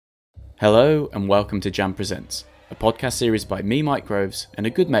Hello and welcome to Jam Presents, a podcast series by me, Mike Groves, and a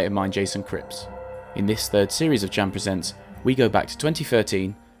good mate of mine, Jason Cripps. In this third series of Jam Presents, we go back to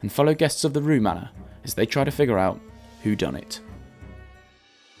 2013 and follow guests of the Rue Manor as they try to figure out who done it.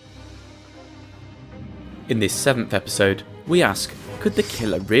 In this 7th episode, we ask, could the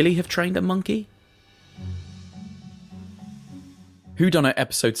killer really have trained a monkey? Who Done It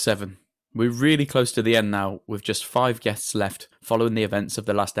episode 7. We're really close to the end now, with just 5 guests left following the events of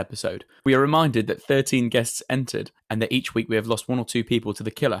the last episode. We are reminded that 13 guests entered, and that each week we have lost 1 or 2 people to the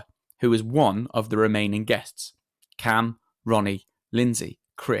killer, who is one of the remaining guests. Cam, Ronnie, Lindsay,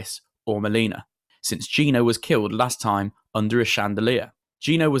 Chris, or Melina. Since Gino was killed last time under a chandelier.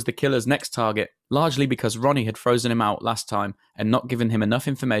 Gino was the killer's next target, largely because Ronnie had frozen him out last time and not given him enough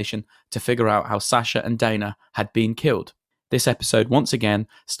information to figure out how Sasha and Dana had been killed. This episode once again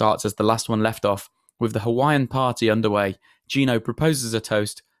starts as the last one left off, with the Hawaiian party underway. Gino proposes a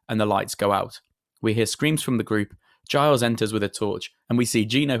toast and the lights go out. We hear screams from the group, Giles enters with a torch, and we see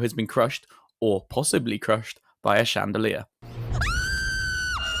Gino has been crushed, or possibly crushed, by a chandelier.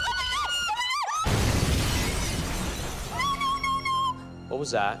 What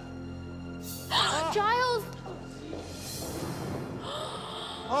was that? Giles!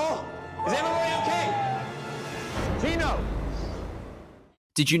 Oh, is everybody okay? Gino!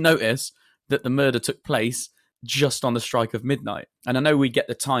 Did you notice that the murder took place just on the strike of midnight? And I know we get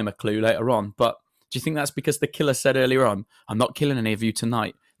the timer clue later on, but do you think that's because the killer said earlier on, I'm not killing any of you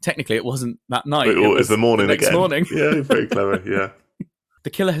tonight? Technically, it wasn't that night. It was the morning the next again. morning. Yeah, very clever, yeah. The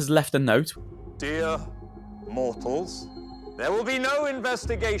killer has left a note. Dear mortals, there will be no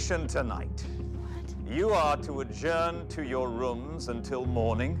investigation tonight. You are to adjourn to your rooms until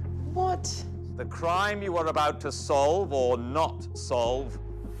morning. What? The crime you are about to solve or not solve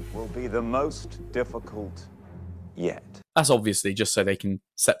will be the most difficult yet. That's obviously just so they can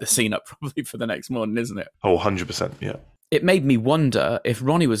set the scene up properly for the next morning, isn't it? Oh, 100%, yeah. It made me wonder if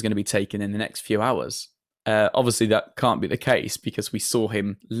Ronnie was going to be taken in the next few hours. Obviously, that can't be the case because we saw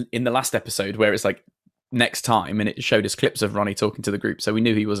him in the last episode where it's like next time and it showed us clips of Ronnie talking to the group, so we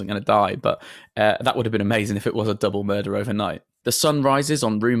knew he wasn't going to die, but that would have been amazing if it was a double murder overnight. The sun rises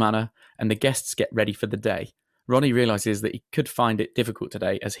on Rue Manor and the guests get ready for the day. Ronnie realises that he could find it difficult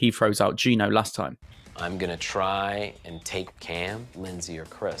today as he throws out Gino last time. I'm gonna try and take Cam, Lindsay, or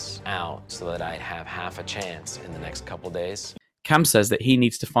Chris out so that I'd have half a chance in the next couple days. Cam says that he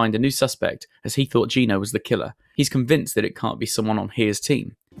needs to find a new suspect as he thought Gino was the killer. He's convinced that it can't be someone on his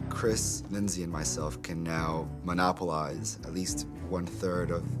team. Chris, Lindsay, and myself can now monopolize at least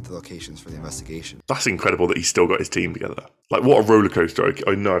 1/3 of the locations for the investigation. That's incredible that he's still got his team together. Like, what a roller coaster.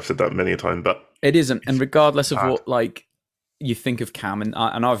 I know I've said that many a time, but... It isn't, and regardless of what, like, you think of Cam, and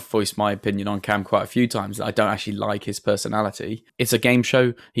I've voiced my opinion on Cam quite a few times, that I don't actually like his personality. It's a game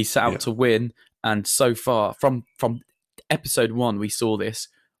show. He's set out to win, and so far, from episode 1, we saw this,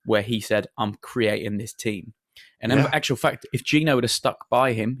 where he said, I'm creating this team. And in actual fact, if Gino would have stuck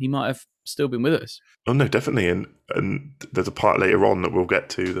by him, he might have still been with us. Oh, no, definitely. And there's a part later on that we'll get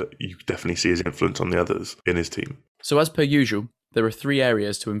to that you definitely see his influence on the others in his team. So as per usual, there are 3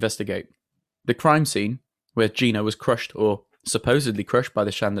 areas to investigate. The crime scene, where Gino was crushed or supposedly crushed by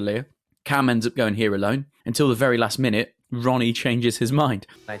the chandelier. Cam ends up going here alone. Until the very last minute, Ronnie changes his mind.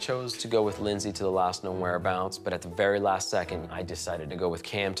 I chose to go with Lindsay to the last known whereabouts, but at the very last second, I decided to go with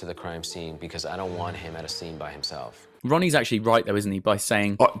Cam to the crime scene because I don't want him at a scene by himself. Ronnie's actually right though, isn't he, by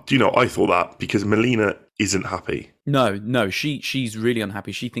saying... Do you know, I thought that because Melina isn't happy. No, she's really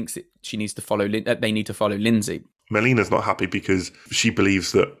unhappy. She thinks that she needs to follow. They need to follow Lindsay. Melina's not happy because she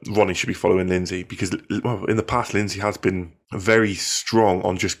believes that Ronnie should be following Lindsay because, well, in the past, Lindsay has been very strong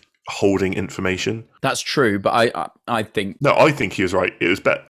on just holding information. That's true, but I think... No, I think he was right. It's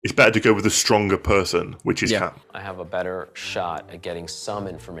better to go with a stronger person, which is Cam. I have a better shot at getting some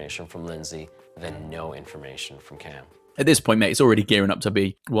information from Lindsay than no information from Cam. At this point, mate, it's already gearing up to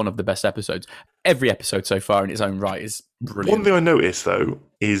be one of the best episodes. Every episode so far in its own right is brilliant. One thing I noticed, though,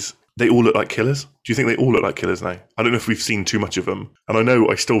 is they all look like killers. Do you think they all look like killers now? I don't know if we've seen too much of them. And I know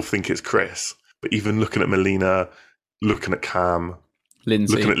I still think it's Chris, but even looking at Melina, looking at Cam,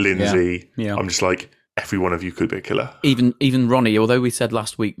 Lindsay, looking at Lindsay, yeah. I'm just like, every one of you could be a killer. Even Ronnie, although we said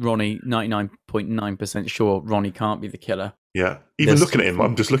last week, Ronnie, 99.9% sure Ronnie can't be the killer. Yeah. Even looking at him,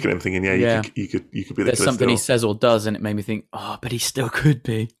 I'm just looking at him thinking, you could be the killer. There's something still. he says or does, and it made me think, but he still could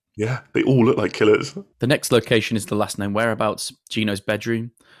be. Yeah, they all look like killers. The next location is the last known whereabouts, Gino's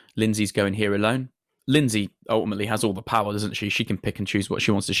bedroom. Lindsay's going here alone. Lindsay ultimately has all the power, doesn't she? She can pick and choose what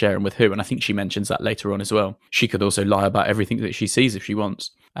she wants to share and with who, and I think she mentions that later on as well. She could also lie about everything that she sees if she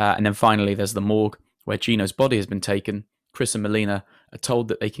wants. And then finally, there's the morgue, where Gino's body has been taken. Chris and Melina are told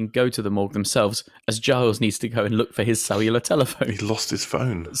that they can go to the morgue themselves, as Giles needs to go and look for his cellular telephone. He lost his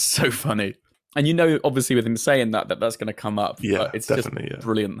phone. So funny. And obviously with him saying that's going to come up. Yeah, but it's definitely. just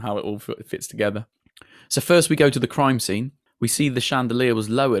brilliant how it all fits together. So first we go to the crime scene. We see the chandelier was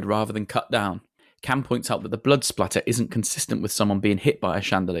lowered rather than cut down. Cam points out that the blood splatter isn't consistent with someone being hit by a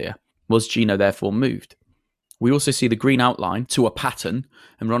chandelier. Was Gino therefore moved? We also see the green outline to a pattern,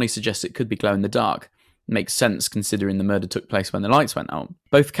 and Ronnie suggests it could be glow in the dark. Makes sense considering the murder took place when the lights went out.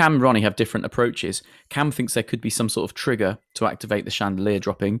 Both Cam and Ronnie have different approaches. Cam thinks there could be some sort of trigger to activate the chandelier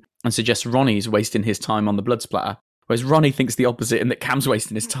dropping, and suggests Ronnie's wasting his time on the blood splatter. Whereas Ronnie thinks the opposite, and that Cam's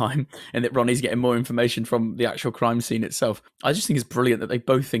wasting his time, and that Ronnie's getting more information from the actual crime scene itself. I just think it's brilliant that they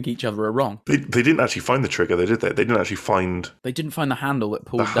both think each other are wrong. They didn't actually find the trigger, though, did they? They didn't actually find They didn't find the handle that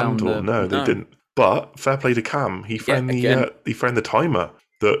pulled the handle. down the... No, they didn't. But fair play to Cam. He found again. he found the timer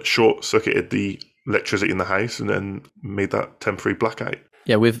that short-circuited the electricity in the house and then made that temporary blackout.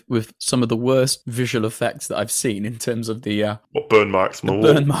 Yeah, with some of the worst visual effects that I've seen in terms of the What, burn marks on the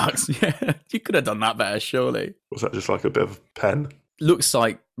wall? burn marks. Yeah, you could have done that better, surely. Was that just like a bit of pen? Looks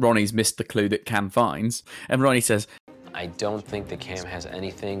like Ronnie's missed the clue that Cam finds, and Ronnie says, I don't think that Cam has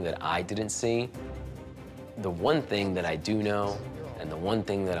anything that I didn't see. The one thing that I do know, and the one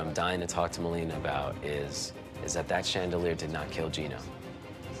thing that I'm dying to talk to Melina about is that chandelier did not kill Gino.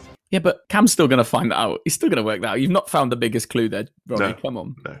 yeah, but Cam's still going to find that out. He's still going to work that out. You've not found the biggest clue there, Ronnie. No. Come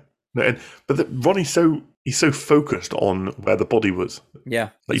on. No. Ronnie's he's so focused on where the body was. Yeah.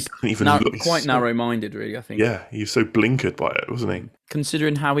 Like, he didn't even look. Quite narrow-minded, really, I think. Yeah, he was so blinkered by it, wasn't he?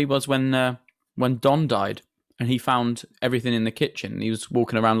 Considering how he was when Don died, and he found everything in the kitchen. He was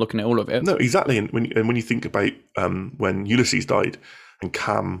walking around looking at all of it. No, exactly. And when you think about when Ulysses died and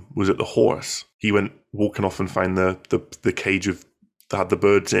Cam was at the horse, he went walking off and found the cage that had the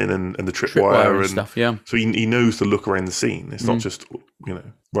birds in and the tripwire and stuff. Yeah. So he knows to look around the scene. It's not just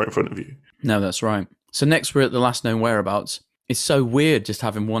right in front of you. No, that's right. So next we're at the last known whereabouts. It's so weird just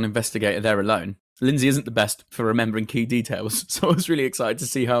having one investigator there alone. Lindsay isn't the best for remembering key details, so I was really excited to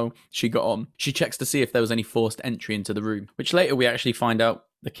see how she got on. She checks to see if there was any forced entry into the room, which later we actually find out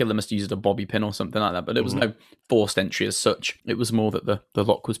the killer must have used a bobby pin or something like that, but there was no forced entry as such. It was more that the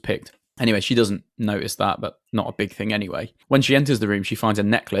lock was picked. Anyway, she doesn't notice that, but not a big thing anyway. When she enters the room, she finds a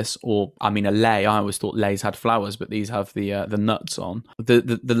necklace, a lei. I always thought leis had flowers, but these have the nuts on.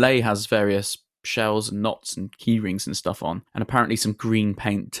 The lei has various shells and knots and key rings and stuff on, and apparently some green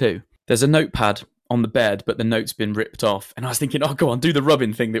paint too. There's a notepad on the bed, but the note's been ripped off. And I was thinking, oh, go on, do the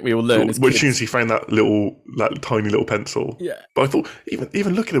rubbing thing that we all learn as As kids. soon as she found that tiny little pencil. Yeah. But I thought,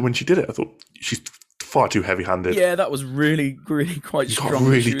 even looking at when she did it, I thought, she's far too heavy-handed. Yeah, that was really, really quite strong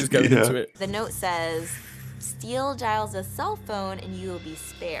when she was going into it. The note says, steal Giles' cell phone and you will be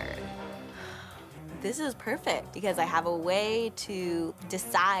spared. This is perfect because I have a way to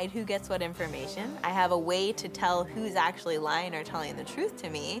decide who gets what information. I have a way to tell who's actually lying or telling the truth to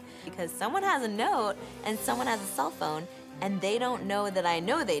me because someone has a note and someone has a cell phone and they don't know that I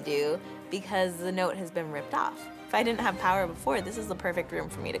know they do because the note has been ripped off. If I didn't have power before, this is the perfect room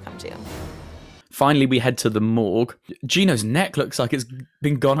for me to come to. Finally, we head to the morgue. Gino's neck looks like it's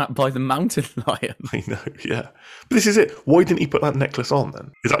been gone at by the mountain lion. I know, yeah. But this is it. Why didn't he put that necklace on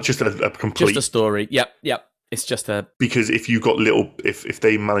then? Is that just a complete... Just a story. Yep. It's just a... Because if you got if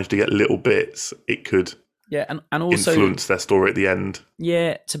they managed to get little bits, it could yeah, and also influence their story at the end.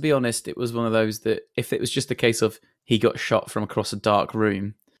 Yeah, to be honest, it was one of those that if it was just a case of he got shot from across a dark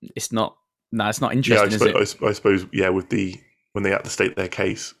room, it's not interesting, is it? I suppose, yeah, when they had to state their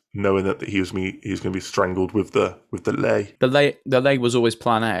case, knowing that he was going to be strangled with the lei. The lei was always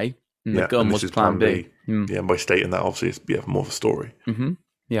plan A, and the gun was plan B. Yeah, and by stating that, obviously, it's more of a story. Mm-hmm.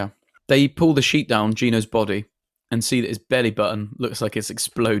 Yeah. They pull the sheet down Gino's body and see that his belly button looks like it's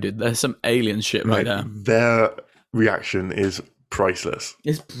exploded. There's some alien shit right there. Their reaction is priceless.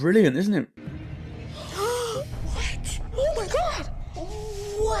 It's brilliant, isn't it? What? Oh my god!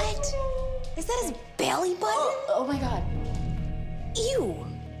 What? Is that his belly button? Oh my god. Ew!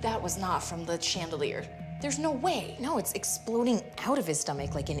 That was not from the chandelier. There's no way. No, it's exploding out of his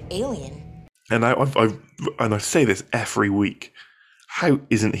stomach like an alien. And I say this every week. How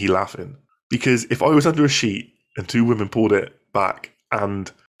isn't he laughing? Because if I was under a sheet and two women pulled it back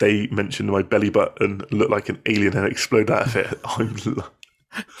and they mentioned my belly button looked like an alien and explode out of it,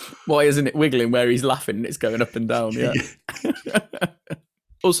 Why isn't it wiggling where he's laughing and it's going up and down? Yeah.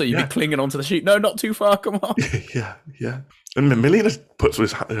 Also, you'd be clinging onto the sheet. No, not too far. Come on. Yeah. And Melina puts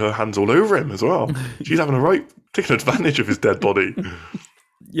her hands all over him as well. She's having taking advantage of his dead body.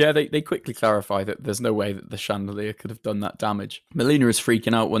 Yeah, they quickly clarify that there's no way that the chandelier could have done that damage. Melina is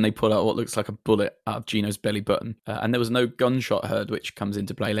freaking out when they pull out what looks like a bullet out of Gino's belly button, and there was no gunshot heard, which comes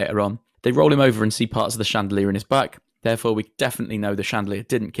into play later on. They roll him over and see parts of the chandelier in his back. Therefore, we definitely know the chandelier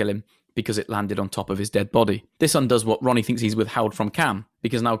didn't kill him because it landed on top of his dead body. This undoes what Ronnie thinks he's withheld from Cam,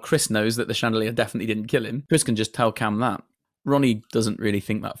 because now Chris knows that the chandelier definitely didn't kill him. Chris can just tell Cam that. Ronnie doesn't really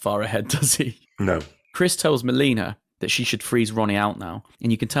think that far ahead, does he? No. Chris tells Melina that she should freeze Ronnie out now,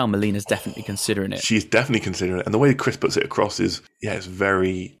 and you can tell Melina's definitely considering it. She's definitely considering it. And the way Chris puts it across is, yeah, it's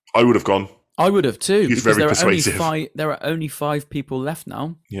very... I would have gone. I would have too. He's because very persuasive. There are only 5 people left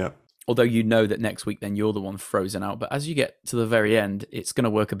now. Yeah. Although you know that next week then you're the one frozen out. But as you get to the very end, it's going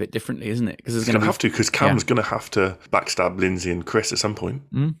to work a bit differently, isn't it? Because It's going to have to, because Cam's going to have to backstab Lindsay and Chris at some point.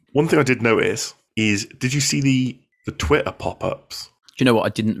 Mm. One thing I did notice is, did you see the Twitter pop-ups? Do you know what? I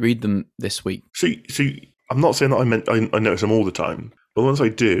didn't read them this week. So I'm not saying that I notice them all the time, but once I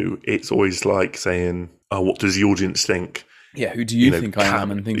do, it's always like saying, "Oh, what does the audience think?" Yeah, who do you think I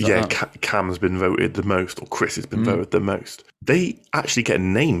am and things like that. Yeah, Cam's been voted the most, or Chris has been voted the most. They actually get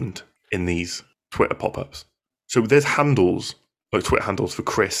named in these Twitter pop-ups. So there's handles, like Twitter handles for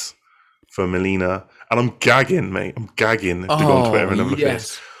Chris, for Melina, and I'm gagging, mate. I'm gagging to go on Twitter and have a look at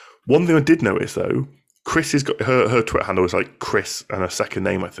this. One thing I did notice though, Chris has got her Twitter handle is like Chris and her second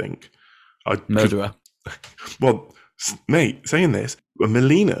name, I think. Murderer. Well, mate, saying this,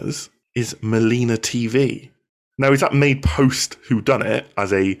 Melina's is Melina TV. Now, is that made post who done it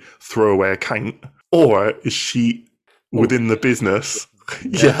as a throwaway account, or is she within the business?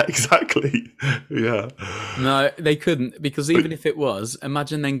 Yeah, exactly. Yeah. No, they couldn't, because even if it was,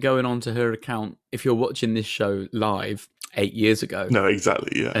 imagine then going onto her account if you're watching this show live 8 years ago. No,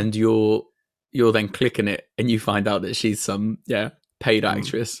 exactly. Yeah. And you're then clicking it and you find out that she's some paid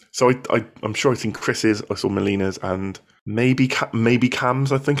actress. So I'm sure I've seen Chris's, I saw Melina's, and maybe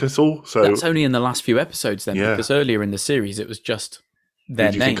Cam's. I think I saw. So that's only in the last few episodes then, because earlier in the series it was just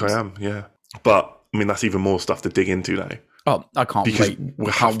their names. Think I am? Yeah, but I mean that's even more stuff to dig into now. Oh, I can't wait!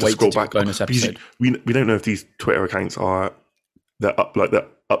 We have to scroll back. Bonus episode. We don't know if these Twitter accounts they're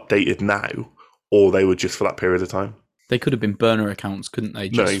updated now, or they were just for that period of time. They could have been burner accounts, couldn't they?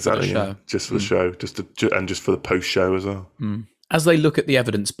 Just for the show. Just for the show, just for the post show as well. Mm. As they look at the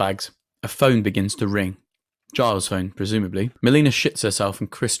evidence bags, a phone begins to ring. Giles' phone, presumably. Melina shits herself and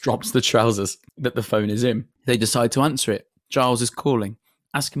Chris drops the trousers that the phone is in. They decide to answer it. Giles is calling,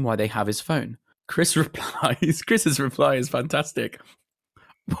 asking why they have his phone. Chris replies. Chris's reply is fantastic.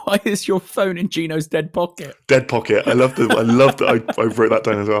 Why is your phone in Gino's dead pocket? Dead pocket. I love that. I wrote that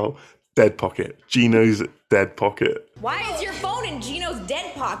down as well. Dead pocket. Gino's dead pocket. Why is your phone in Gino's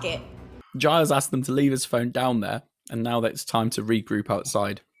dead pocket? Giles asked them to leave his phone down there, and now that it's time to regroup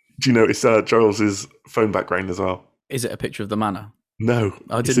outside. Do you notice Giles' phone background as well? Is it a picture of the manor? No.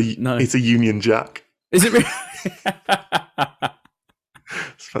 I didn't know. It's a Union Jack. Is it really?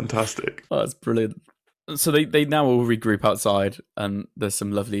 It's fantastic. Oh, that's brilliant. So they now all regroup outside, and there's some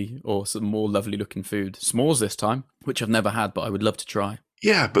more lovely looking food. S'mores this time, which I've never had, but I would love to try.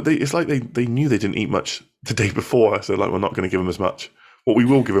 Yeah, but it's like they knew they didn't eat much the day before, so like we're not going to give them as much. What we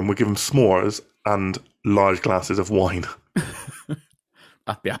will give them, we'll give them s'mores and large glasses of wine.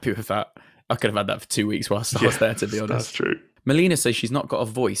 I'd be happy with that. I could have had that for 2 weeks whilst I was there, to be honest. That's true. Melina says she's not got a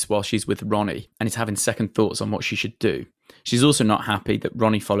voice while she's with Ronnie and is having second thoughts on what she should do. She's also not happy that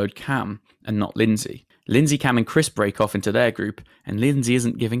Ronnie followed Cam and not Lindsay. Lindsay, Cam and Chris break off into their group, and Lindsay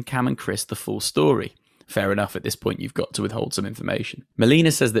isn't giving Cam and Chris the full story. Fair enough, at this point you've got to withhold some information.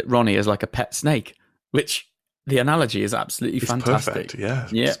 Melina says that Ronnie is like a pet snake, which the analogy is absolutely fantastic. Perfect,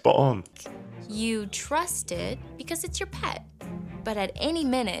 yeah, spot on. You trust it because it's your pet, but at any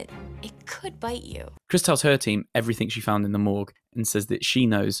minute, it could bite you. Chris tells her team everything she found in the morgue and says that she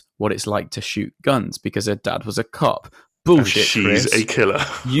knows what it's like to shoot guns because her dad was a cop. Bullshit, and she's Chris. A killer.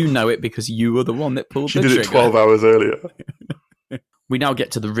 You know it because you were the one that pulled the trigger. She did it 12 hours earlier. We now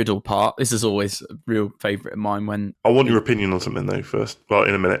get to the riddle part. This is always a real favourite of mine. When I want your opinion on something though first. Well,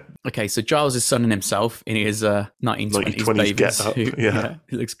 in a minute. Okay, so Giles is sunning himself in his 1920s bathing suit. Yeah,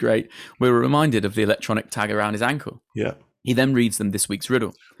 he looks great. We're reminded of the electronic tag around his ankle. Yeah. He then reads them this week's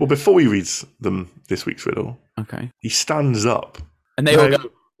riddle. Well, before he reads them this week's riddle, okay, he stands up. And they all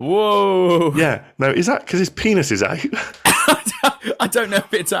go, whoa. Yeah. Now, is that because his penis is out? I don't know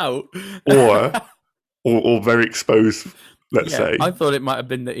if it's out. or very exposed, let's say. I thought it might have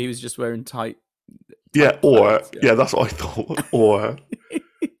been that he was just wearing tight yeah, or, clothes, yeah, that's what I thought. Or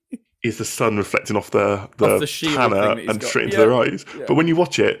is the sun reflecting off the tanner and straight into their eyes? Yeah. But when you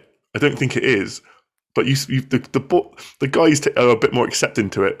watch it, I don't think it is. But the guys are a bit more accepting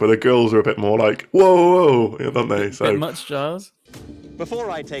to it, but the girls are a bit more like, whoa, don't they? So, bit much, Giles?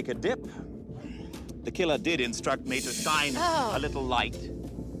 Before I take a dip, the killer did instruct me to shine a little light.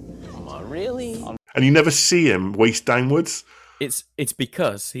 Come on, really? And you never see him waist downwards. It's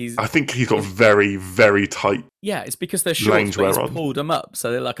because he's... I think he's got very, very tight. Yeah, it's because they're shorts, but he's on. pulled them up,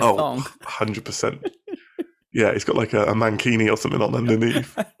 so they're like a thong. 100%. Yeah, he's got like a mankini or something on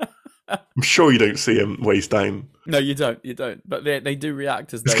underneath. I'm sure you don't see him waist down. No, you don't. But they do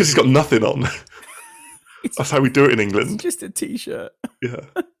react as though... It's because he's got nothing on. That's how we do it in England. It's just a T-shirt. Yeah.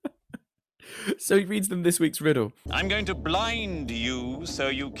 So he reads them this week's riddle. I'm going to blind you so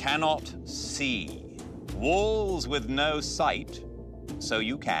you cannot see. Walls with no sight, so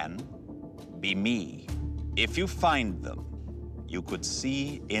you can be me. If you find them, you could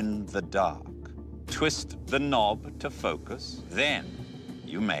see in the dark. Twist the knob to focus, then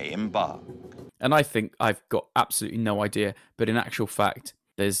you may embark. And I think I've got absolutely no idea, but in actual fact,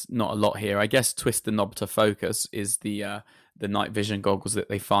 there's not a lot here. I guess twist the knob to focus is the night vision goggles that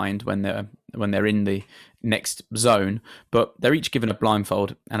they find when they're in the next zone, but they're each given a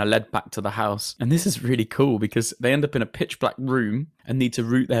blindfold and are led back to the house. And this is really cool because they end up in a pitch black room and need to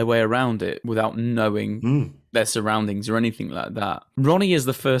root their way around it without knowing their surroundings or anything like that. Ronnie is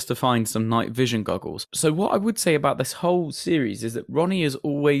the first to find some night vision goggles. So what I would say about this whole series is that Ronnie is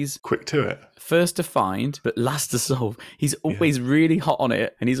always quick to it. First to find, but last to solve. He's always really hot on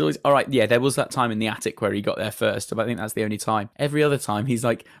it. And he's always, all right, yeah, there was that time in the attic where he got there first, but I think that's the only time. Every other time, he's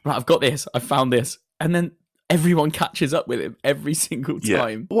like, right, I've got this. I found this. And then everyone catches up with him every single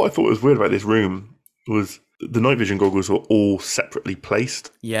time. Yeah. What I thought was weird about this room was the night vision goggles were all separately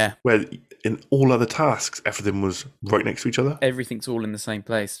placed. Yeah. Where in all other tasks, everything was right next to each other. Everything's all in the same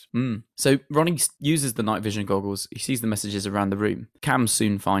place. So Ronnie uses the night vision goggles. He sees the messages around the room. Cam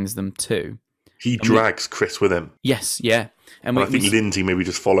soon finds them too. He drags Chris with him. Yes, yeah. And I think Lindsay maybe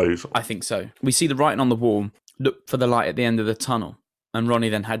just follows. I think so. We see the writing on the wall. Look for the light at the end of the tunnel. And Ronnie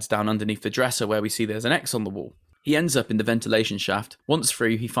then heads down underneath the dresser where we see there's an X on the wall. He ends up in the ventilation shaft. Once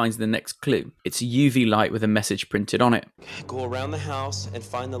through, he finds the next clue. It's a UV light with a message printed on it. Go around the house and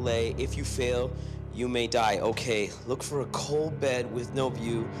find the lay. If you fail, you may die. Okay, look for a cold bed with no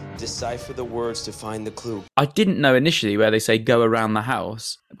view. Decipher the words to find the clue. I didn't know initially where they say go around the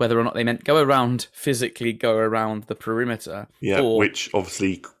house, whether or not they meant go around, physically go around the perimeter. Yeah, or, which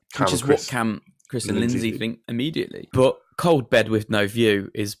obviously what Chris and Lindsay think immediately. But cold bed with no view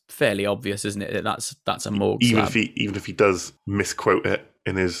is fairly obvious, isn't it? That's a morgue even slab. Even if he does misquote it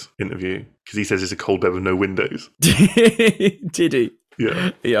in his interview, because he says it's a cold bed with no windows. Did he?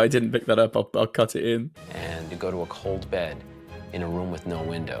 Yeah. Yeah, I didn't pick that up. I'll cut it in. And you go to a cold bed in a room with no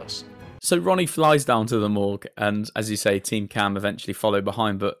windows. So Ronnie flies down to the morgue, and as you say, Team Cam eventually follow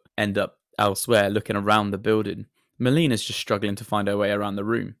behind, but end up elsewhere looking around the building. Melina's just struggling to find her way around the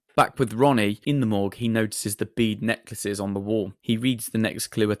room. Back with Ronnie, in the morgue, he notices the bead necklaces on the wall. He reads the next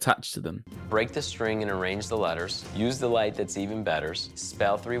clue attached to them. Break the string and arrange the letters. Use the light that's even better.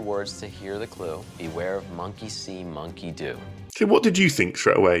 Spell 3 words to hear the clue. Beware of monkey see, monkey do. So what did you think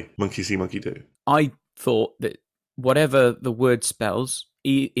straight away, monkey see, monkey do? I thought that whatever the word spells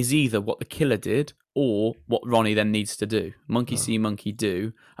is either what the killer did or what Ronnie then needs to do. Monkey see, monkey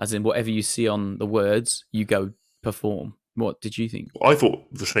do, as in whatever you see on the words, you go perform. What did you think? I thought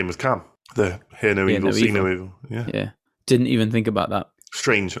the same as Cam. The hear no evil, see no evil. Yeah. Didn't even think about that.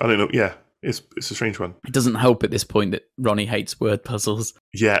 Strange. I don't know. Yeah. It's a strange one. It doesn't help at this point that Ronnie hates word puzzles.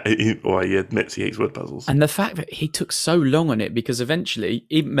 Yeah, he admits he hates word puzzles. And the fact that he took so long on it, because eventually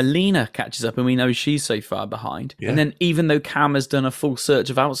even Melina catches up and we know she's so far behind. Yeah. And then even though Cam has done a full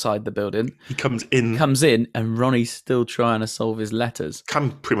search of outside the building, he comes in and Ronnie's still trying to solve his letters.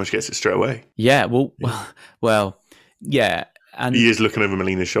 Cam pretty much gets it straight away. Yeah, well, yeah. And he is looking over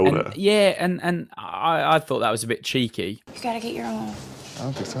Melina's shoulder. And I thought that was a bit cheeky. You gotta get your own. I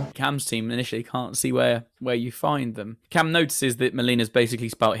don't think so. Cam's team initially can't see where you find them. Cam notices that Melina's basically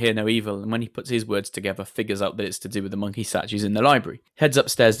spelt hear no evil, and when he puts his words together, figures out that it's to do with the monkey statues in the library. Heads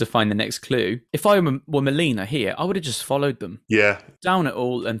upstairs to find the next clue. If I were Melina here, I would have just followed them. Yeah. Down it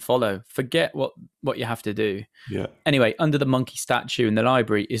all and follow. Forget what you have to do. Yeah. Anyway, under the monkey statue in the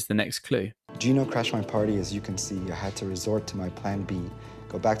library is the next clue. Do you know Crash My Party? As you can see, I had to resort to my plan B.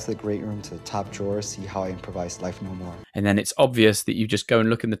 Go back to the great room to the top drawer, see how I improvise Life No More. And then it's obvious that you just go and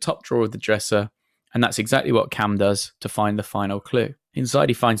look in the top drawer of the dresser, and that's exactly what Cam does to find the final clue. Inside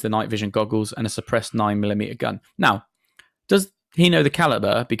he finds the night vision goggles and a suppressed 9mm gun. Now, does he know the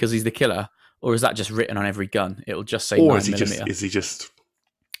caliber because he's the killer, or is that just written on every gun? It'll just say 9mm. Is he just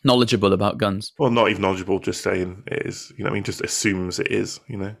knowledgeable about guns? Well, not even knowledgeable, just saying it is. You know what I mean? Just assumes it is,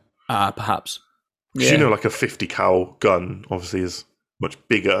 you know? Perhaps. Because you know, like a 50 cal gun obviously is much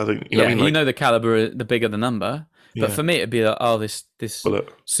bigger. I think. Yeah, what I mean? you know the caliber, the bigger the number. But Yeah. for me, it'd be like, oh, this Well,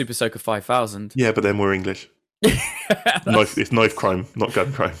 look, Super Soaker 5000. yeah, but then we're English. It's knife crime, not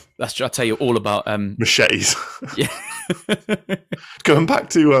gun crime. That's I'll tell you all about. Machetes. Yeah. Going back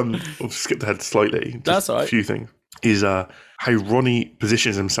to I'll skip ahead slightly. Just That's all right. A few things is how Ronnie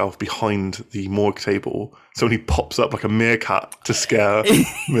positions himself behind the morgue table, so when he pops up like a meerkat to scare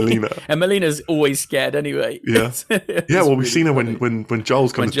Melina. And Melina's always scared anyway. Yeah, It's yeah. Well, really we've seen her funny. when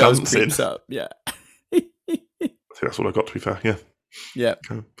Giles When comes Giles dancing. creeps up. Yeah. I think that's what I got. To be fair, yeah. Yeah.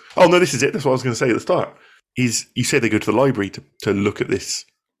 Okay. Oh no, this is it. That's what I was going to say at the start. Is you say they go to the library to look at this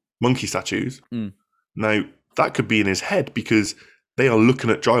monkey statues. Mm. Now that could be in his head because they are looking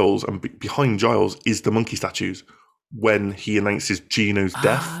at Giles, and behind Giles is the monkey statues when he announces Gino's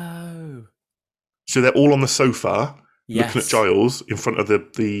death. Oh. So they're all on the sofa Yes. looking at Giles in front of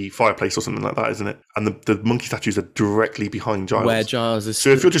the fireplace or something like that, isn't it? And the monkey statues are directly behind Giles. Where Giles is. So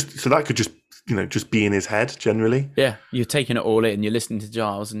if you're just that could just be in his head generally. Yeah, you're taking it all in. You're listening to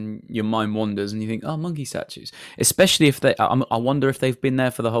Giles, and your mind wanders, and you think, "Oh, monkey statues." Especially if they, I wonder if they've been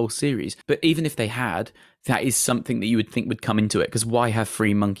there for the whole series. But even if they had, that is something that you would think would come into it. Because why have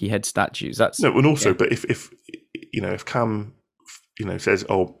 3 monkey head statues? That's No, and also, yeah. but if Cam, says,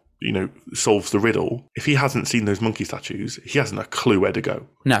 "Oh, solves the riddle," if he hasn't seen those monkey statues, he hasn't a clue where to go.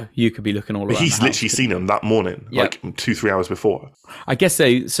 No, you could be looking all But around. he's the house, literally couldn't seen them that morning, Yep. like 2-3 hours before. I guess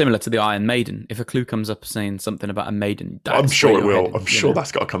they similar to the Iron Maiden. If a clue comes up saying something about a maiden, I'm that's sure where it you're will. headed, I'm you sure know?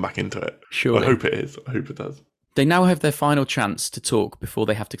 that's got to come back into it. Surely. I hope it is. I hope it does. They now have their final chance to talk before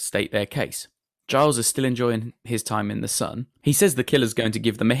they have to state their case. Giles is still enjoying his time in the sun. He says the killer's going to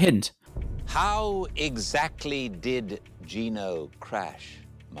give them a hint. How exactly did Gino crash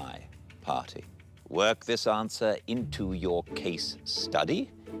my party? Work this answer into your case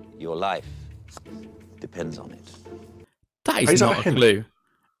study. Your life depends on it. That Is is that not a a hint? clue.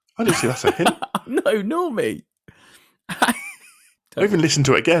 I don't see that's a hint. No, nor me. I even listened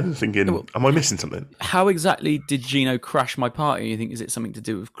to it again, thinking, "Am I missing something?" How exactly did Gino crash my party? You think, is it something to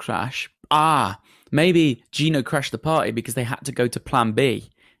do with Crash? Maybe Gino crashed the party because they had to go to Plan B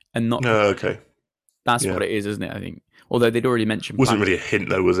and not. No, okay. That's yeah. what it is, isn't it? I think. Although they'd already mentioned. Wasn't Plan really a hint,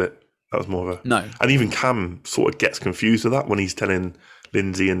 though, was it? That was more of a No. And even Cam sort of gets confused with that when he's telling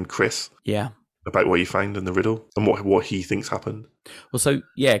Lindsay and Chris Yeah. about what he found in the riddle and what he thinks happened. Well, so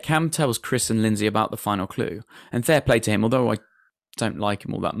yeah, Cam tells Chris and Lindsay about the final clue, and fair play to him. Although I don't like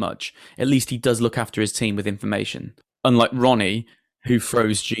him all that much, at least he does look after his team with information. Unlike Ronnie, who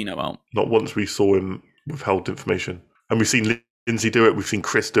throws Gino out. Not once we saw him withheld information, and we've seen Lindsay do it. We've seen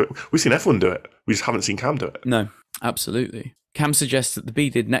Chris do it. We've seen everyone do it. We just haven't seen Cam do it. No, absolutely. Cam suggests that the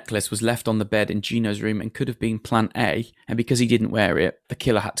beaded necklace was left on the bed in Gino's room and could have been Plan A, and because he didn't wear it, the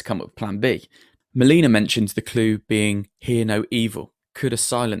killer had to come up with Plan B. Melina mentions the clue being "hear no evil." Could a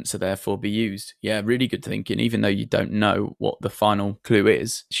silencer therefore be used? Yeah, really good thinking. Even though you don't know what the final clue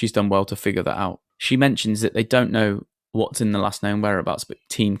is, she's done well to figure that out. She mentions that they don't know what's in the last known whereabouts, but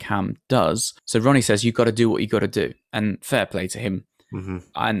Team Cam does. So Ronnie says, "You've got to do what you got to do," and fair play to him. Mm-hmm.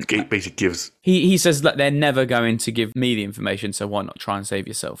 And It basically gives. he says that they're never going to give me the information, so why not try and save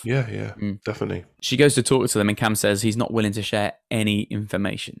yourself? Yeah, Mm. definitely. She goes to talk to them, and Cam says he's not willing to share any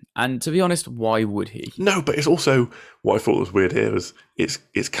information. And to be honest, why would he? No, but it's also what I thought was weird here was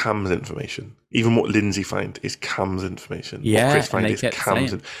it's Cam's information. Even what Lindsay found is Cam's information. Yeah, what Chris and found they is kept Cam's.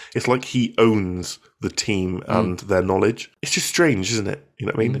 saying. It's like he owns the team and their knowledge. It's just strange, isn't it? You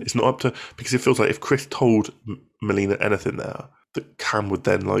know what I mean? It's not up to, because it feels like if Chris told Melina anything there, that Cam would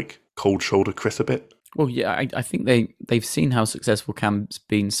then like cold shoulder Chris a bit. Well, yeah, I think they've seen how successful Cam's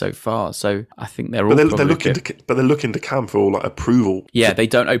been so far, so I think they're all. But they're probably looking good. to they're looking to Cam for like approval. Yeah, they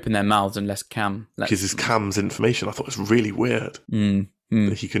don't open their mouths unless Cam. Because it's Cam's information. I thought it was really weird Mm.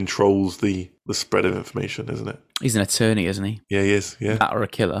 that he controls the spread of information, isn't it? He's an attorney, isn't he? Yeah, he is. Yeah, That or a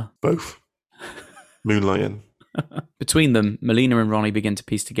killer. both. Moonlighting. Between them, Melina and Ronnie begin to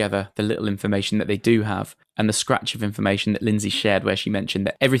piece together the little information that they do have and the scratch of information that Lindsay shared where she mentioned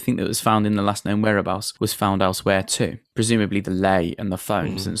that everything that was found in the last known whereabouts was found elsewhere too. Presumably the lei and the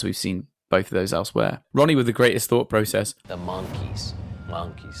phone, since we've seen both of those elsewhere. Ronnie with the greatest thought process. The monkeys.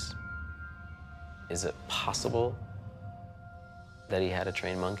 Is it possible that he had a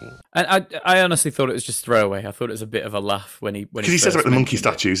trained monkey? And I honestly thought it was just throwaway. I thought it was a bit of a laugh when he Because he says about the monkey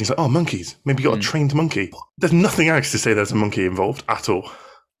statues. He's like, oh, monkeys. Maybe you got a trained monkey. There's nothing else to say there's a monkey involved at all.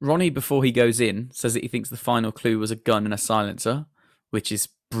 Ronnie, before he goes in, says that he thinks the final clue was a gun and a silencer, which is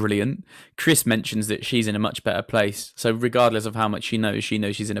brilliant. Chris mentions that she's in a much better place. So regardless of how much she knows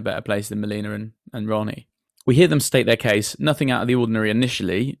she's in a better place than Melina and Ronnie. We hear them state their case, nothing out of the ordinary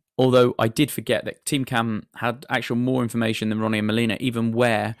initially, Although I did forget that Team Cam had actual more information than Ronnie and Melina, even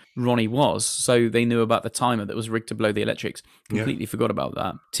where Ronnie was. So they knew about the timer that was rigged to blow the electrics. Completely forgot about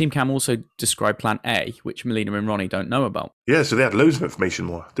that. Team Cam also described Plan A, which Melina and Ronnie don't know about. Yeah, so they had loads of information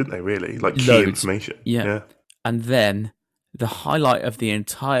more, didn't they, really? Like key Loads. information. Yeah. And then the highlight of the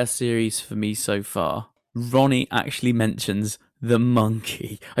entire series for me so far, Ronnie actually mentions the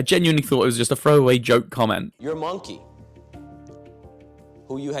monkey. I genuinely thought it was just a throwaway joke comment. Your monkey,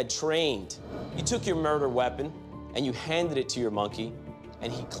 who you had trained. You took your murder weapon and you handed it to your monkey, and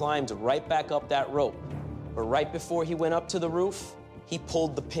he climbed right back up that rope. But right before he went up to the roof, he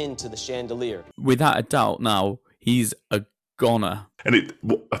pulled the pin to the chandelier. Without a doubt now, he's a goner. And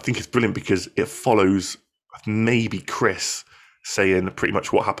I think it's brilliant because it follows maybe Chris saying pretty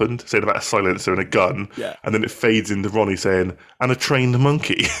much what happened, saying about a silencer and a gun, and then it fades into Ronnie saying, and a trained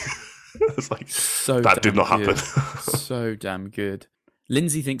monkey. It's like, so that did not good. happen. So damn good.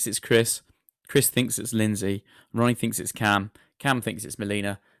 Lindsay thinks it's Chris. Chris thinks it's Lindsay. Ronnie thinks it's Cam. Cam thinks it's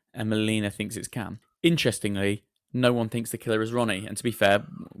Melina. And Melina thinks it's Cam. Interestingly, no one thinks the killer is Ronnie. And to be fair,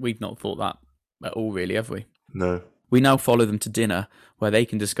 we've not thought that at all, really, have we? No. We now follow them to dinner, where they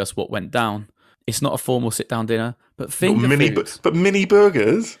can discuss what went down. It's not a formal sit-down dinner, but finger foods. But mini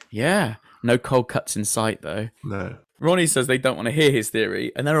burgers? Yeah. No cold cuts in sight, though. No. Ronnie says they don't want to hear his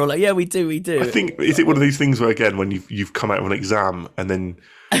theory, and they're all like, yeah, we do. I think, is it one of these things where, again, when you've come out of an exam and then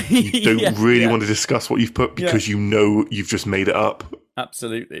you don't really want to discuss what you've put because you know you've just made it up?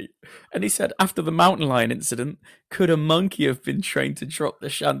 Absolutely. And he said, after the mountain lion incident, could a monkey have been trained to drop the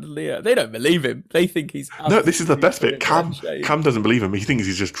chandelier? They don't believe him. They think he's... No, this is the best bit. Cam doesn't believe him. He thinks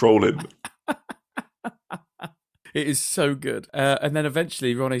he's just trolling. It is so good. And then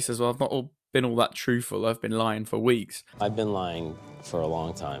eventually Ronnie says, well, I've not been all that truthful. I've been lying for weeks. I've been lying for a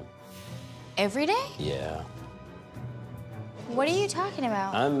long time. Every day? Yeah. What are you talking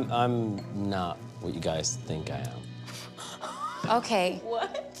about? I'm not what you guys think I am. Okay.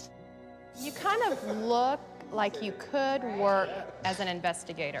 What? You kind of look like you could work as an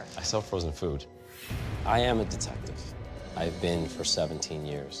investigator. I sell frozen food. I am a detective. I've been for 17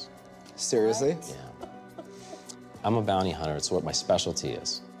 years. Seriously? Yeah. I'm a bounty hunter. It's what my specialty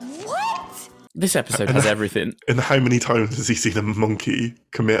is. What? This episode has everything. And how many times has he seen a monkey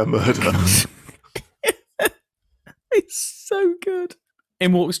commit a murder? It's so good.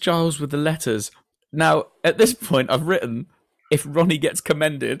 In walks Giles with the letters. Now, at this point, I've written, if Ronnie gets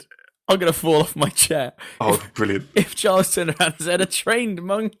commended, I'm going to fall off my chair. Oh, brilliant. If Giles turned around and said, a trained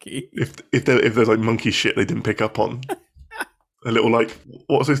monkey. If there's like monkey shit they didn't pick up on. A little, like,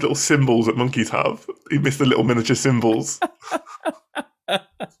 what's those little symbols that monkeys have? He missed the little miniature symbols. The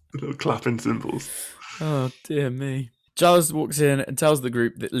little clapping symbols. Oh, dear me. Giles walks in and tells the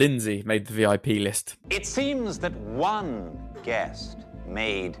group that Lindsay made the VIP list. It seems that one guest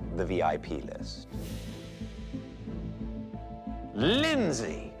made the VIP list.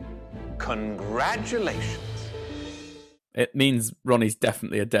 Lindsay, congratulations. It means Ronnie's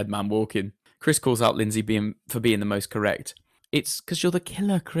definitely a dead man walking. Chris calls out Lindsay for being the most correct. It's because you're the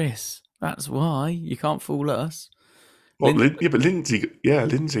killer, Chris. That's why. You can't fool us. But Lindsay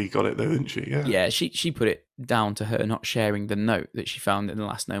got it though, didn't she? Yeah, she put it down to her not sharing the note that she found in the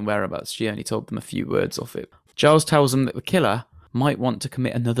last known whereabouts. She only told them a few words off it. Giles tells them that the killer might want to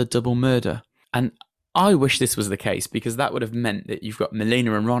commit another double murder. And I wish this was the case, because that would have meant that you've got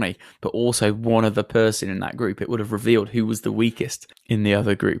Melina and Ronnie, but also one other person in that group. It would have revealed who was the weakest in the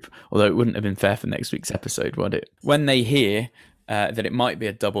other group, although it wouldn't have been fair for next week's episode, would it? When they hear that it might be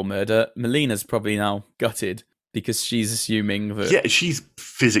a double murder, Melina's probably now gutted, because she's assuming that... Yeah, she's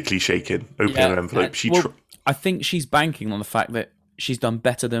physically shaking, opening an envelope. I think she's banking on the fact that she's done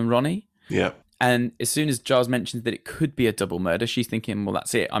better than Ronnie. Yeah. And as soon as Giles mentions that it could be a double murder, she's thinking, well,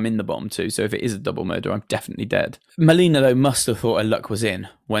 that's it. I'm in the bottom two. So if it is a double murder, I'm definitely dead. Melina, though, must have thought her luck was in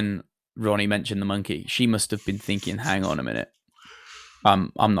when Ronnie mentioned the monkey. She must have been thinking, hang on a minute.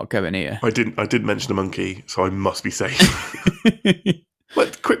 I'm not going here. I did mention the monkey, so I must be safe.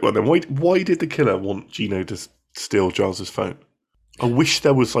 But quick one then. Why did the killer want Gino to steal Giles's phone? I wish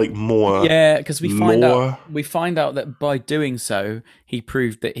there was like more. Yeah, because we find out that by doing so, he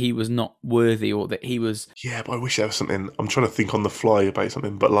proved that he was not worthy, or that he was. Yeah, but I wish there was something. I'm trying to think on the fly about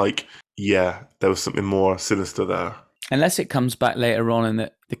something, but like, yeah, there was something more sinister there. Unless it comes back later on and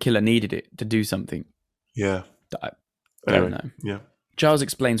that the killer needed it to do something. Yeah. I don't know. Yeah. Giles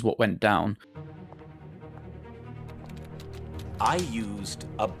explains what went down. I used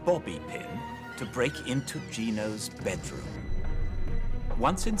a bobby pin to break into Gino's bedroom.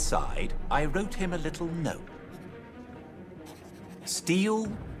 Once inside, I wrote him a little note.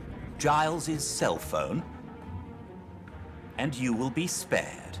 Steal Giles's cell phone, and you will be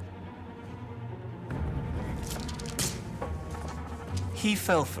spared. He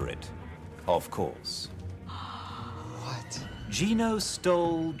fell for it, of course. What? Gino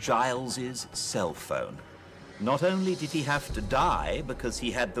stole Giles's cell phone. Not only did he have to die because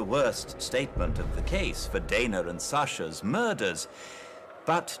he had the worst statement of the case for Dana and Sasha's murders,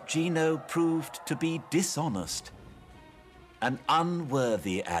 but Gino proved to be dishonest, an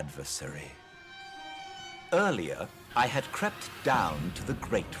unworthy adversary. Earlier, I had crept down to the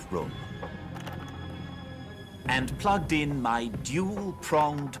great room and plugged in my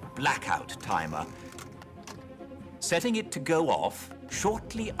dual-pronged blackout timer, setting it to go off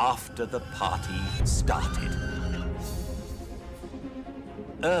shortly after the party started.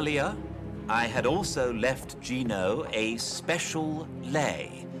 Earlier, I had also left Gino a special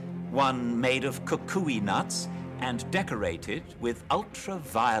lei, one made of kukui nuts and decorated with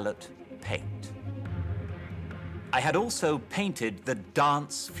ultraviolet paint. I had also painted the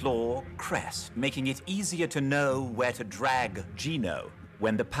dance floor crest, making it easier to know where to drag Gino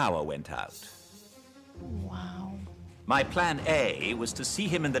when the power went out. Wow. My plan A was to see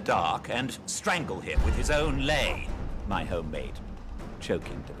him in the dark and strangle him with his own lei, my homemade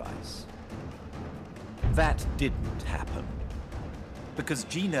choking device. That didn't happen, because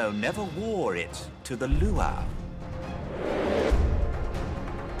Gino never wore it to the luau.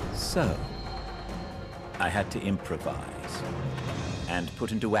 So, I had to improvise and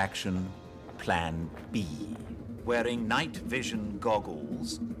put into action Plan B. Wearing night vision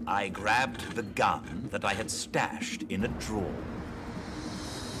goggles, I grabbed the gun that I had stashed in a drawer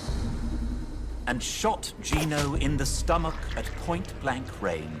and shot Gino in the stomach at point-blank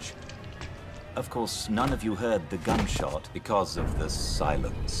range. Of course, none of you heard the gunshot because of the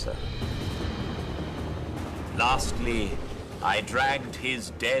silencer. Lastly, I dragged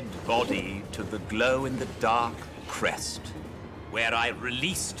his dead body to the glow-in-the-dark crest, where I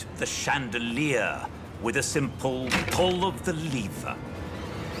released the chandelier with a simple pull of the lever,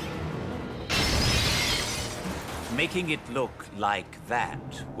 making it look like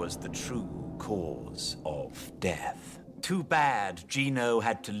that was the true cause of death. Too bad Gino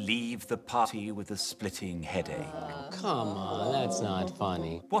had to leave the party with a splitting headache. Come on, that's not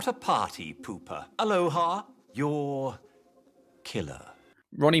funny. What a party pooper. Aloha, your killer.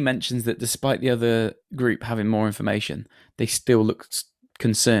 Ronnie mentions that despite the other group having more information, they still looked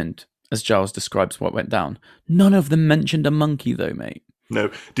concerned as Giles describes what went down. None of them mentioned a monkey, though, mate. No.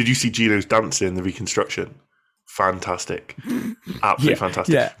 Did you see Gino's dancing in the reconstruction? Fantastic. Absolutely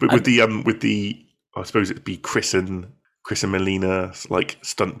fantastic. Yeah. But with the, I suppose it'd be Chris and Melina, like,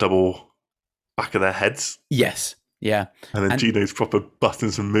 stunt double back of their heads. Yes. Yeah. And then Gino's proper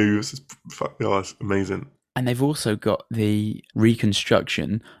busting some moves. That's amazing. And they've also got the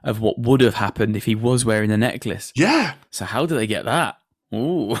reconstruction of what would have happened if he was wearing the necklace. Yeah. So how do they get that?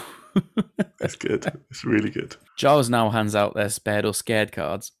 Ooh. It's good. It's really good. Giles now hands out their spared or scared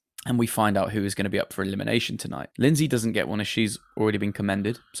cards, and we find out who is going to be up for elimination tonight. Lindsay doesn't get one as she's already been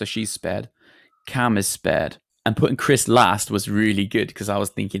commended, so she's spared. Cam is spared. And putting Chris last was really good because I was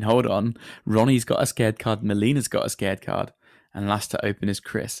thinking, hold on, Ronnie's got a scared card, Melina's got a scared card, and last to open is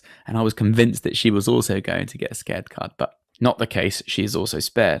Chris. And I was convinced that she was also going to get a scared card, but not the case. She is also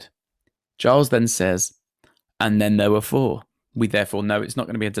spared. Giles then says, and then there were 4. We therefore know it's not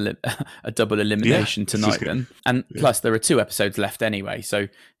going to be a double elimination tonight then. And plus, there are 2 episodes left anyway, so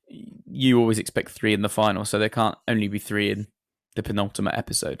you always expect 3 in the final, so there can't only be 3 in the penultimate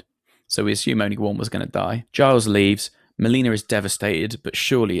episode. So we assume only 1 was going to die. Giles leaves. Melina is devastated, but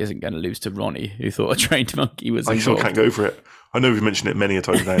surely isn't going to lose to Ronnie, who thought a trained monkey was involved. I still can't go for it. I know we've mentioned it many a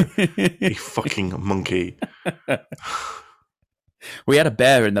time now. A fucking monkey. We had a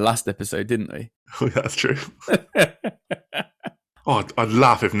bear in the last episode, didn't we? Oh, that's true. Oh, I'd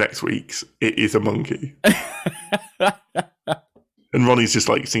laugh if next week's it is a monkey. And Ronnie's just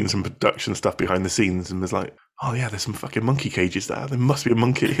like seen some production stuff behind the scenes and was like, oh yeah, there's some fucking monkey cages there. There must be a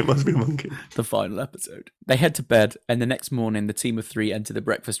monkey. It must be a monkey. The final episode. They head to bed, and the next morning, the team of 3 enter the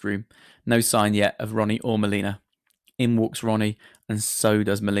breakfast room. No sign yet of Ronnie or Melina. In walks Ronnie, and so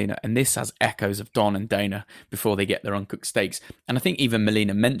does Melina. And this has echoes of Don and Dana before they get their uncooked steaks. And I think even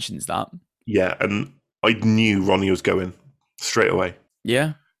Melina mentions that. Yeah, and I knew Ronnie was going straight away.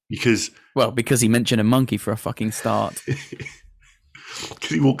 Yeah? Because he mentioned a monkey for a fucking start. Because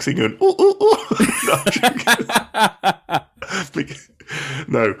he walks in going, oh, oh, oh.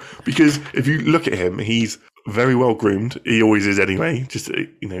 No, because if you look at him, he's very well groomed. He always is anyway. Just,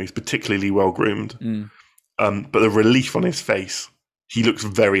 he's particularly well groomed. But the relief on his face, he looks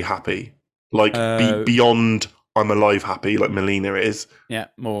very happy. Like beyond I'm alive happy, like Melina is. Yeah,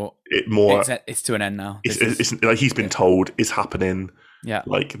 more. It's to an end now. It's like he's been told it's happening. Yeah,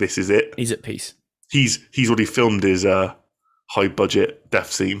 like this is it. He's at peace. He's already filmed his high budget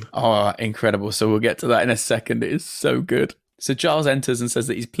death scene. Oh, incredible. So we'll get to that in a second. It is so good. So Giles enters and says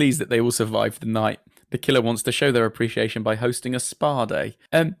that he's pleased that they all survived the night. The killer wants to show their appreciation by hosting a spa day.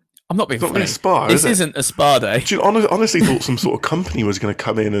 I'm not being It's not funny. really a spa, This is it? isn't a spa day. Do you honestly thought some sort of company was going to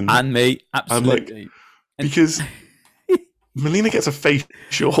come in And me, absolutely. because Melina gets a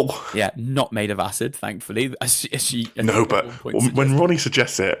facial. Yeah, not made of acid, thankfully. No, but when Ronnie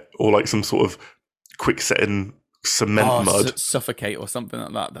suggests it, or like some sort of quick setting cement mud, suffocate or something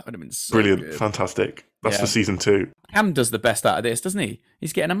like that, that would have been so brilliant, good. fantastic. That's Yeah. for season 2. Cam does the best out of this, doesn't he?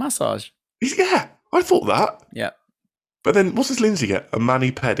 He's getting a massage. Yeah, I thought that. Yeah. But then, what does Lindsay get? A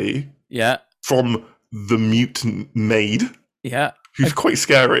mani-pedi Yeah. from the mute maid, Yeah. who's quite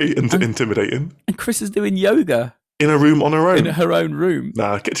scary and intimidating, And Chris is doing yoga in a room on her own. in her own room.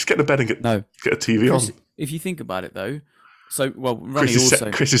 Nah, just get in bed and get a TV Chris, on. if you think about it, though, so, well, Ronnie also...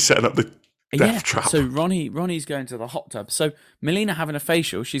 Chris is setting up the death trap. So Ronnie's going to the hot tub. So Melina having a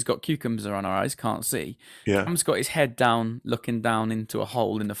facial, she's got cucumbers on her eyes, can't see. Yeah. Cam's got his head down, looking down into a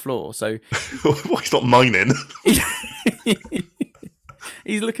hole in the floor. So Well, he's not mining.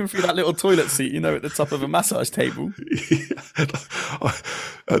 he's looking through that little toilet seat, at the top of a massage table.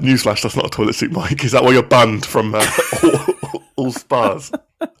 Newsflash, that's not a toilet seat, Mike. Is that why you're banned from all spas?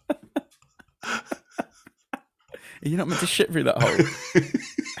 You're not meant to shit through that hole.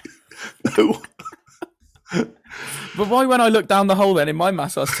 No. But why, when I look down the hole then in my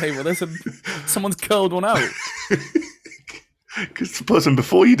massage table, there's someone's curled one out? Because the person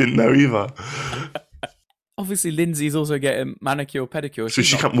before you didn't know either. Obviously, Lindsay's also getting manicure, pedicure. So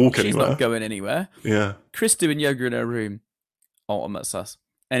she can't walk She's anywhere. not going anywhere. Yeah. Chris doing yoga in her room. Ultimate sus.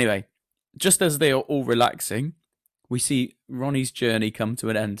 Anyway, just as they are all relaxing, we see Ronnie's journey come to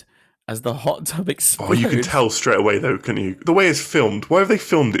an end as the hot tub explodes. Oh, you can tell straight away, though, can you? The way it's filmed. Why have they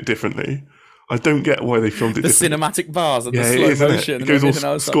filmed it differently? I don't get why they filmed it the differently. cinematic bars and Yeah, the it slow is, isn't it? motion. It and goes all everything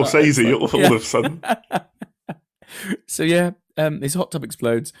else like that. Scorsese It's like- all of a sudden. So yeah, his hot tub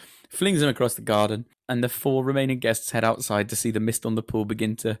explodes, flings him across the garden, and the 4 remaining guests head outside to see the mist on the pool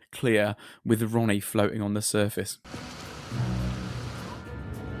begin to clear, with Ronnie floating on the surface.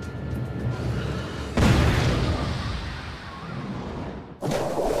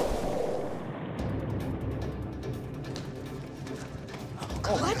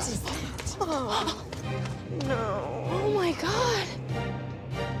 What is that? Oh, no. Oh my god.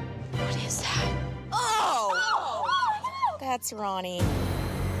 What is that? Oh! That's Ronnie.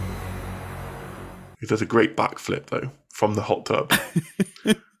 He does a great backflip, though, from the hot tub.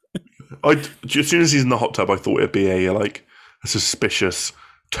 As soon as he's in the hot tub, I thought it'd be a suspicious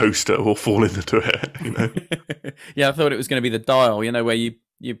toaster will fall into it, Yeah, I thought it was going to be the dial, where you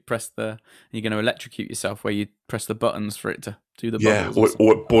press you're going to electrocute yourself, where you press the buttons for it to do the Yeah, bubbles.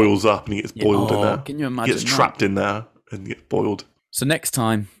 or it boils up and he gets boiled in Oh, there. can you imagine He gets that? trapped in there and gets boiled. So next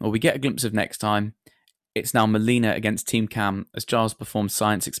time, or we get a glimpse of next time, it's now Melina against Team Cam as Giles performs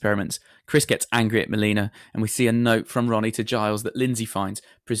science experiments. Chris gets angry at Melina, and we see a note from Ronnie to Giles that Lindsay finds,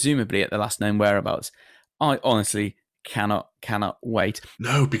 presumably at the last known whereabouts. I honestly cannot wait.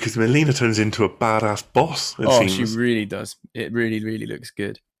 No, because Melina turns into a badass boss, it seems. She really does. It really, really looks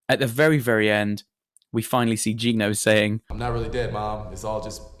good. At the very, very end, we finally see Gino saying, "I'm not really dead, Mom. It's all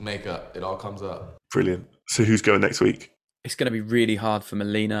just makeup. It all comes up." Brilliant. So who's going next week? it's going to be really hard for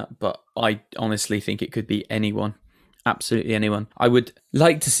Melina, but I honestly think it could be anyone. Absolutely anyone. I would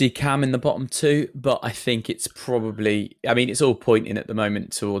like to see Cam in the bottom 2, but I think it's probably... I mean, it's all pointing at the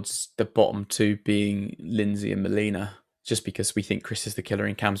moment towards the bottom 2 being Lindsay and Melina, just because we think Chris is the killer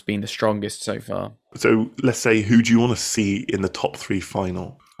and Cam's been the strongest so far. So let's say, who do you want to see in the top 3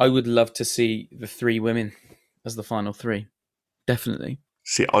 final? I would love to see the 3 women as the final 3. Definitely.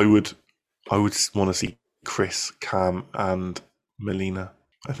 See, I would want to see Chris, Cam, and Melina.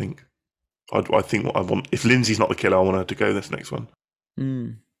 I think what I want. If Lindsay's not the killer, I want her to go this next one.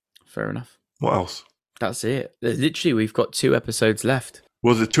 Fair enough. What else? That's it. Literally, we've got 2 episodes left.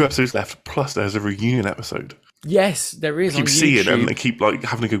 Well, there's 2 episodes left. Plus, there's a reunion episode. Yes, there is. I keep on seeing it, YouTube. and they keep like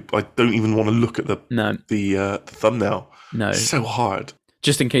having to go. I don't even want to look at the thumbnail. No, it's so hard.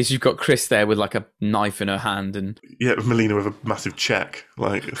 Just in case you've got Chris there with like a knife in her hand, and yeah, Melina with a massive check.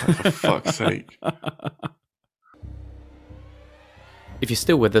 Like, for fuck's sake. If you're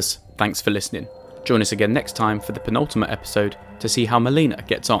still with us, thanks for listening. Join us again next time for the penultimate episode to see how Melina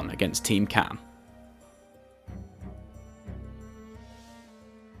gets on against Team Cam.